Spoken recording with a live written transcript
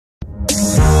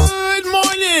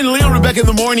back in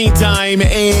the morning time.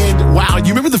 And wow, you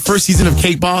remember the first season of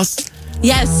Cake Boss?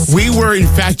 Yes. We were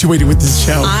infatuated with this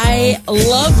show. I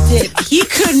loved it. He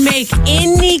could make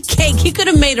any cake. He could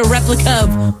have made a replica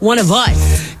of one of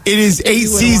us. It is 8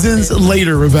 seasons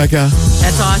later, Rebecca.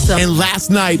 That's awesome. And last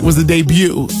night was the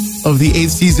debut of the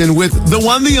 8th season with the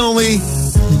one, the only,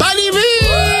 Buddy B!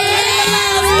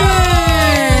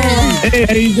 Hey,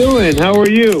 how you doing? How are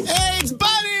you? Hey, it's Buddy!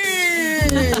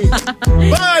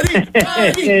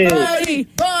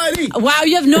 Wow,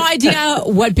 you have no idea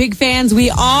what big fans we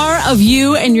are of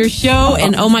you and your show.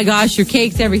 And oh my gosh, your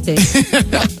cakes, everything.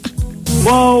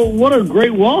 Well, what a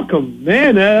great welcome.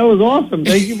 Man, that was awesome.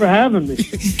 Thank you for having me.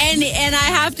 And I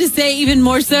have to say, even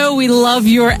more so, we love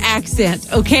your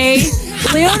accent, okay?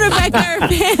 Leo and Rebecca are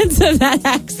fans of that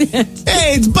accent.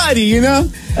 Hey, it's Buddy, you know?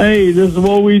 Hey, this is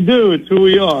what we do. It's who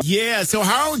we are. Yeah, so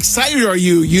how excited are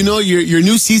you? You know, your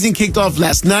new season kicked off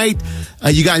last night.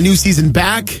 You got a new season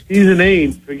back. Season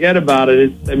 8, forget about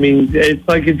it. It's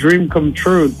like a dream come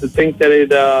true to think that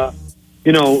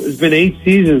it's been 8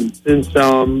 seasons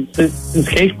since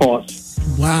Cake Boss.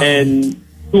 Wow. And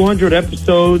 200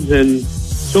 episodes and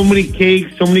so many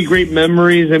cakes, so many great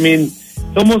memories. I mean,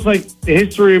 it's almost like the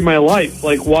history of my life,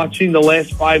 like watching the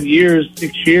last 5 years,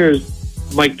 6 years,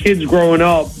 my kids growing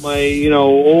up,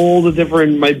 all the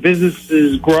different, my business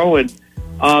is growing.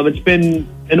 It's been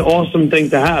an awesome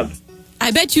thing to have. I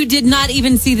bet you did not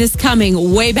even see this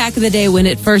coming way back in the day when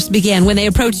it first began, when they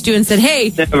approached you and said,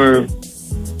 hey. Never.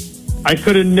 I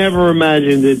could have never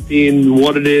imagined it being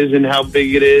what it is and how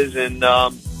big it is. And,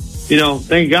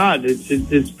 thank God.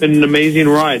 It's been an amazing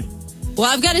ride. Well,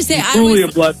 I've got to say,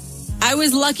 I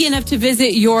was lucky enough to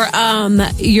visit your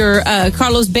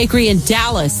Carlos Bakery in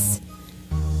Dallas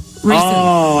recently.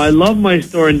 Oh, I love my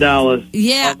store in Dallas.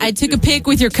 Yeah, I took a pic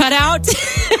with your cutout.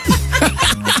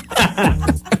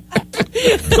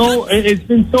 So it's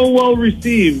been so well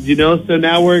received, so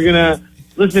now we're going to...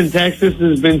 Listen, Texas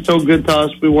has been so good to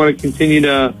us. We want to continue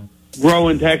to grow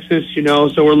in Texas,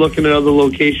 so we're looking at other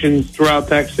locations throughout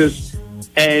Texas.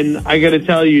 And I got to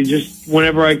tell you, just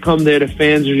whenever I come there, the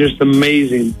fans are just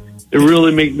amazing. They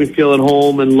really make me feel at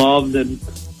home and loved, and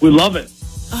we love it.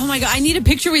 Oh, my God. I need a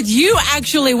picture with you,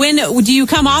 actually. When do you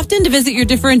come often to visit your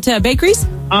different bakeries?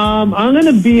 I'm going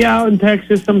to be out in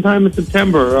Texas sometime in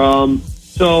September.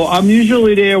 So I'm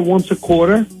usually there once a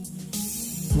quarter.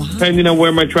 Wow. Depending on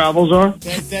where my travels are.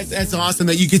 That's awesome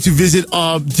that you get to visit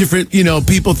different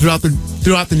people throughout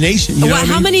the nation. You know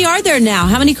how many are there now?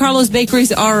 How many Carlos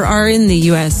Bakeries are in the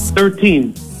U.S.?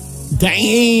 13.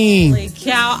 Dang. Holy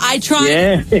cow. I try.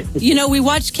 Yeah. We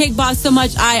watch Cake Boss so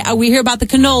much. We hear about the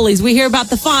cannolis. We hear about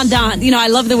the fondant. I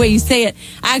love the way you say it.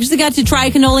 I actually got to try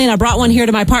a cannoli, and I brought one here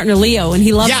to my partner, Leo, and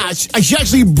he loved it. Yeah, she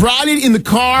actually brought it in the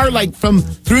car, like from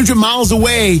 300 miles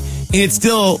away, and it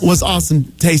still was awesome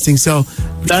tasting. So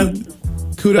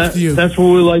kudos to you. That's what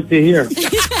we like to hear.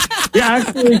 Yeah,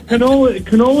 actually,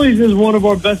 cannolis is one of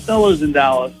our best sellers in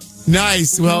Dallas.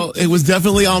 Nice. Well, it was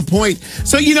definitely on point.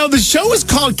 So, the show is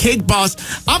called Cake Boss.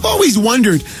 I've always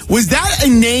wondered, was that a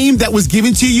name that was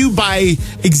given to you by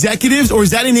executives, or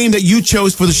is that a name that you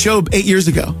chose for the show 8 years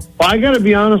ago? Well, I got to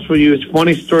be honest with you. It's a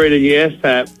funny story that you asked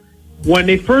that. When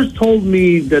they first told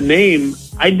me the name,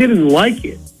 I didn't like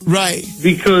it. Right.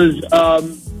 Because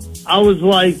I was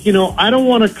like, I don't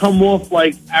want to come off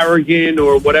like arrogant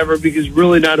or whatever, because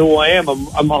really not who I am.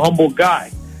 I'm a humble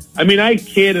guy. I mean, I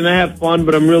kid and I have fun,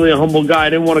 but I'm really a humble guy. I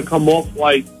didn't want to come off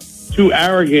like too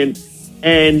arrogant.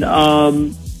 And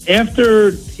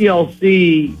after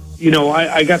TLC,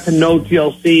 I got to know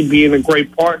TLC being a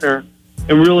great partner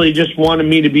and really just wanted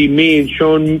me to be me and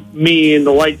showing me in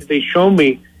the light that they show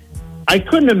me. I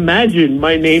couldn't imagine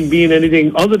my name being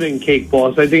anything other than Cake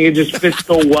Boss. I think it just fits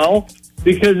so well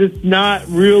because it's not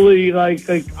really like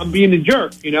I'm being a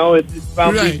jerk, It's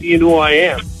about me being who I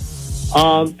am.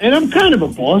 And I'm kind of a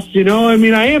boss, I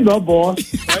am the boss,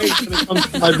 right? When it comes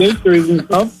to my bakeries and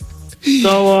stuff.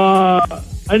 So,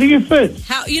 I think it fits.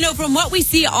 From what we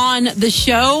see on the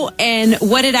show and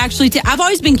what it actually I've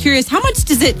always been curious, how much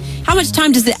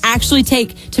time does it actually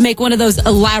take to make one of those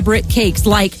elaborate cakes?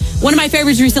 Like, one of my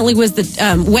favorites recently was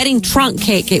the wedding trunk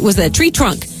cake. It was a tree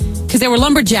trunk because they were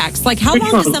lumberjacks. Like, how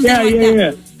long does something like that?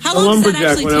 Yeah. How long does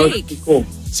that actually take? Cool.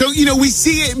 So, we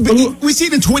see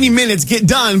it in 20 minutes get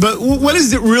done, but what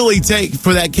does it really take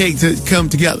for that cake to come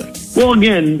together? Well,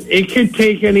 again, it could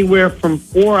take anywhere from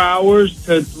 4 hours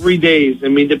to 3 days. I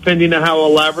mean, depending on how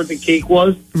elaborate the cake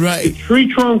was. Right. The tree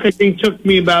trunk, I think, took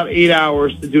me about 8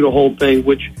 hours to do the whole thing,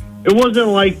 which it wasn't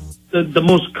like the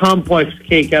most complex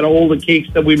cake out of all the cakes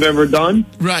that we've ever done.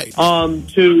 Right.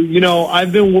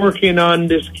 I've been working on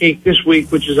this cake this week,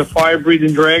 which is a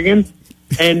fire-breathing dragon.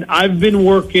 And I've been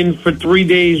working for 3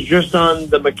 days just on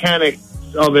the mechanics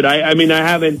of it. I mean, I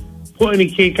haven't put any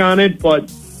cake on it, but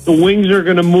the wings are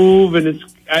going to move, and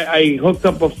I hooked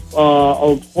up a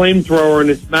flamethrower in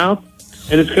its mouth,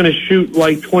 and it's going to shoot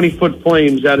like 20-foot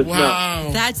flames out its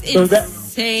mouth. That's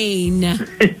insane.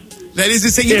 That is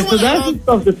insane. Yeah, so that's the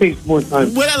stuff that takes more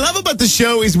time. What I love about the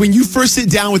show is when you first sit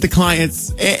down with the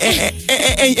clients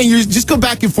and you just go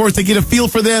back and forth to get a feel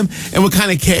for them and what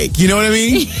kind of cake. You know what I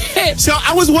mean? So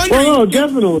I was wondering. Oh,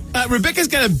 definitely. Rebecca's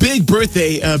got a big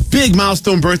birthday, a big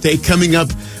milestone birthday coming up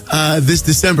this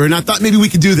December, and I thought maybe we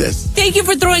could do this. Thank you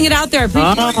for throwing it out there.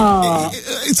 Appreciate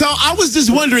So I was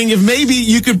just wondering if maybe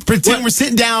you could pretend we're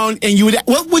sitting down and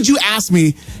what would you ask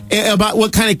me about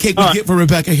what kind of cake we get for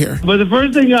Rebecca here? But the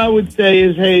first thing I would say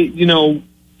is, hey, so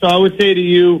I would say to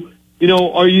you,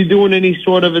 are you doing any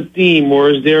sort of a theme,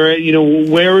 or is there,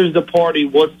 where is the party?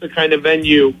 What's the kind of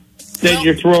venue that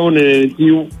you're throwing it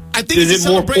in? I think it's a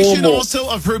celebration also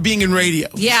of her being in radio.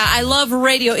 Yeah, I love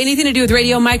radio. Anything to do with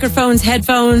radio, microphones,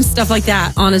 headphones, stuff like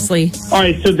that, honestly. All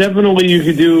right, so definitely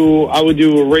I would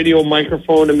do a radio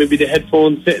microphone and maybe the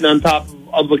headphones sitting on top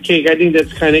of a cake. I think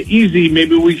that's kind of easy.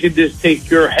 Maybe we could just take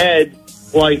your head,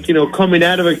 like, coming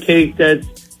out of a cake that's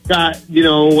got,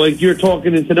 like you're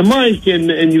talking into the mic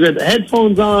and you got the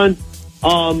headphones on.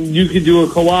 You could do a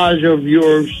collage of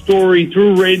your story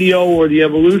through radio or the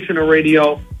evolution of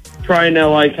radio, trying to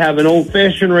like have an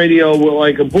old-fashioned radio with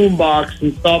like a boombox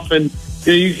and stuff. And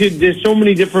there's so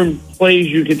many different plays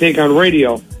you could take on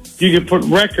radio. You could put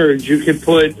records, you could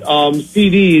put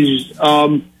CDs,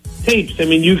 tapes. I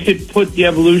mean, you could put the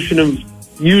evolution of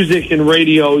music and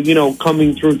radio,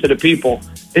 coming through to the people.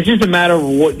 It's just a matter of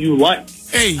what you like.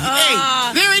 Hey,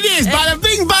 there it is. Bada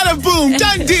bing, bada boom.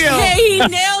 Done deal. Hey, he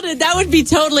nailed it. That would be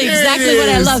totally exactly what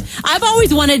I love. I've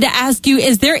always wanted to ask you,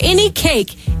 is there any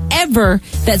cake ever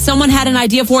that someone had an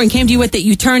idea for and came to you with that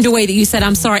you turned away, that you said,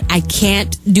 I'm sorry, I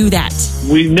can't do that?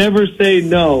 We never say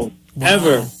no,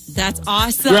 ever. That's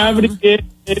awesome. Gravity,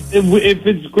 if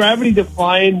it's gravity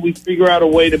defying, we figure out a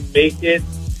way to make it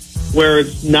where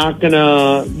it's not going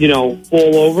to,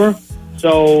 fall over.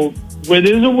 So where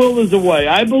there's a will, there's a way.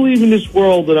 I believe in this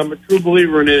world, and I'm a true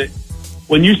believer in it.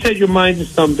 When you set your mind to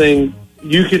something,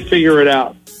 you can figure it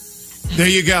out. There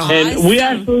you go. And we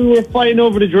actually were fighting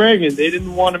over the dragon. They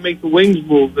didn't want to make the wings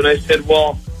move. And I said,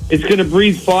 well, it's going to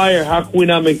breathe fire. How can we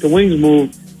not make the wings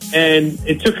move? And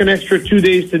it took an extra 2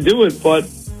 days to do it. But,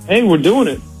 hey, we're doing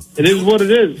it. It is what it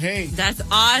is. Hey, that's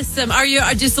awesome.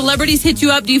 Do celebrities hit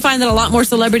you up? Do you find that a lot more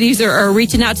celebrities are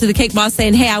reaching out to the Cake Boss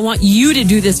saying, hey, I want you to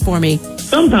do this for me?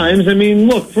 Sometimes. I mean,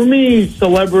 look, for me,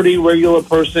 celebrity, regular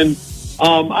person,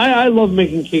 I love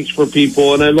making cakes for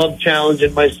people, and I love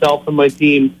challenging myself and my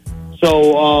team.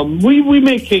 So we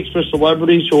make cakes for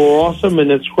celebrities who are awesome,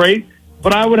 and it's great.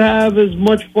 But I would have as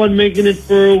much fun making it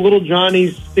for little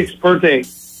Johnny's 6th birthday.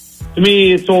 To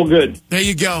me, it's all good. There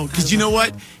you go. Because you know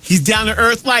what? He's down to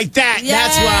earth like that.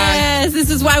 Yes, that's why. Yes, this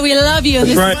is why we love you.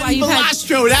 This right. is why you've had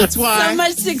that's why. so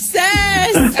much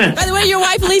success. By the way, your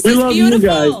wife Lisa's love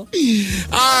beautiful. You guys.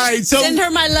 All right, so send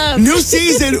her my love. New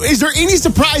season. Is there any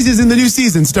surprises in the new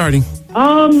season starting?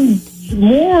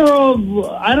 More of,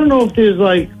 I don't know if there's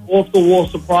like off the wall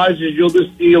surprises. You'll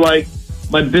just see like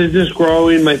my business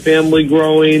growing, my family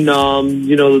growing.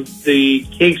 The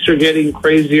cakes are getting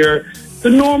crazier. The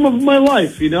norm of my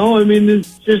life, I mean,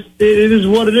 it's just, it is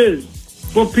what it is.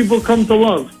 It's what people come to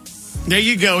love. There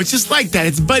you go. It's just like that.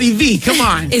 It's Buddy V. Come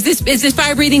on. Is this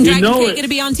fire breathing dragon cake going to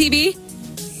be on TV?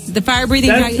 The fire breathing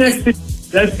dragon.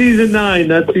 That's season 9.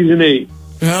 That's season 8.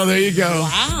 Oh, there you go.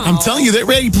 Wow. I'm telling you, they're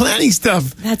already planning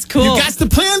stuff. That's cool. You got to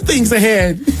plan things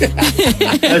ahead.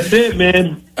 That's it,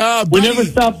 man. We never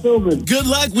stop filming. Good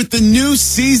luck with the new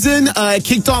season. It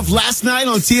kicked off last night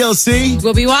on TLC.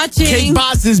 We'll be watching. Cake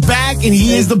Boss is back, and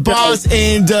he is the boss.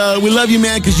 And we love you,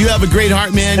 man, because you have a great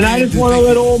heart, man. And I just want to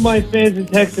let all my fans in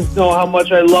Texas know how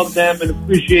much I love them and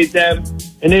appreciate them.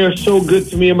 And they are so good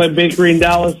to me in my bakery in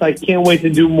Dallas. I can't wait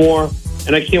to do more,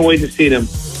 and I can't wait to see them.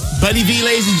 Buddy V,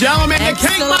 ladies and gentlemen, the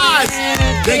Cake Boss.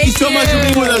 Thank Thank you so much for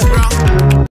being with us, bro.